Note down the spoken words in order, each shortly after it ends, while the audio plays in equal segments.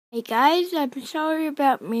Hey guys, I'm sorry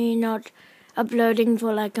about me not uploading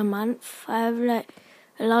for like a month. I have like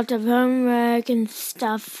a lot of homework and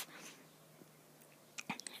stuff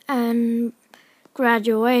and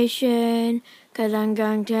graduation because I'm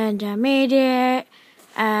going to intermediate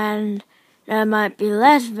and there might be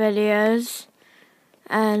less videos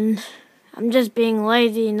and I'm just being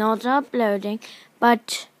lazy not uploading.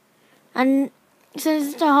 And since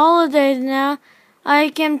it's the holidays now, I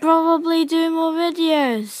can probably do more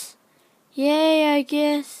videos. Yay, I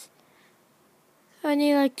guess.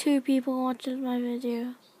 Only like 2 people watches my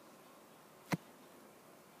video.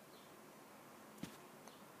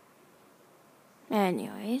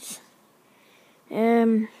 Anyways.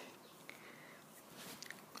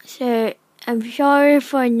 So I'm sorry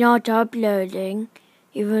for not uploading,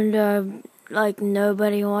 even though like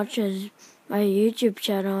nobody watches my YouTube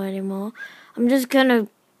channel anymore. I'm just gonna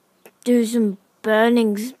do some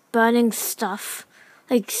burning stuff,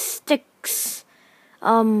 like sticks.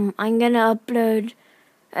 I'm gonna upload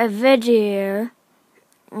a video.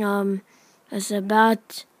 It's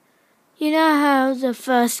about, you know how the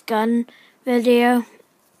first gun video,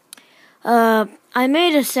 I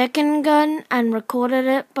made a second gun and recorded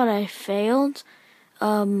it, but I failed.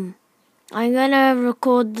 I'm gonna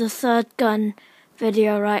record the third gun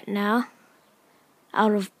video right now,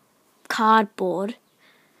 out of cardboard,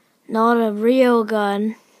 not a real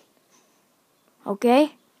gun.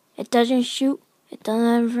 Okay? It doesn't shoot, it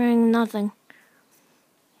doesn't bring nothing.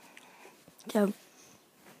 So,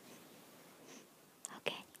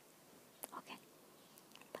 okay.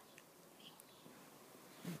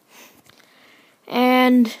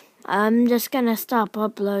 And I'm just gonna stop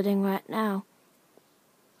uploading right now.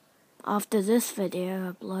 After this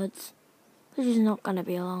video uploads, which is not gonna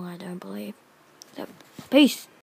be long, I don't believe. So, peace.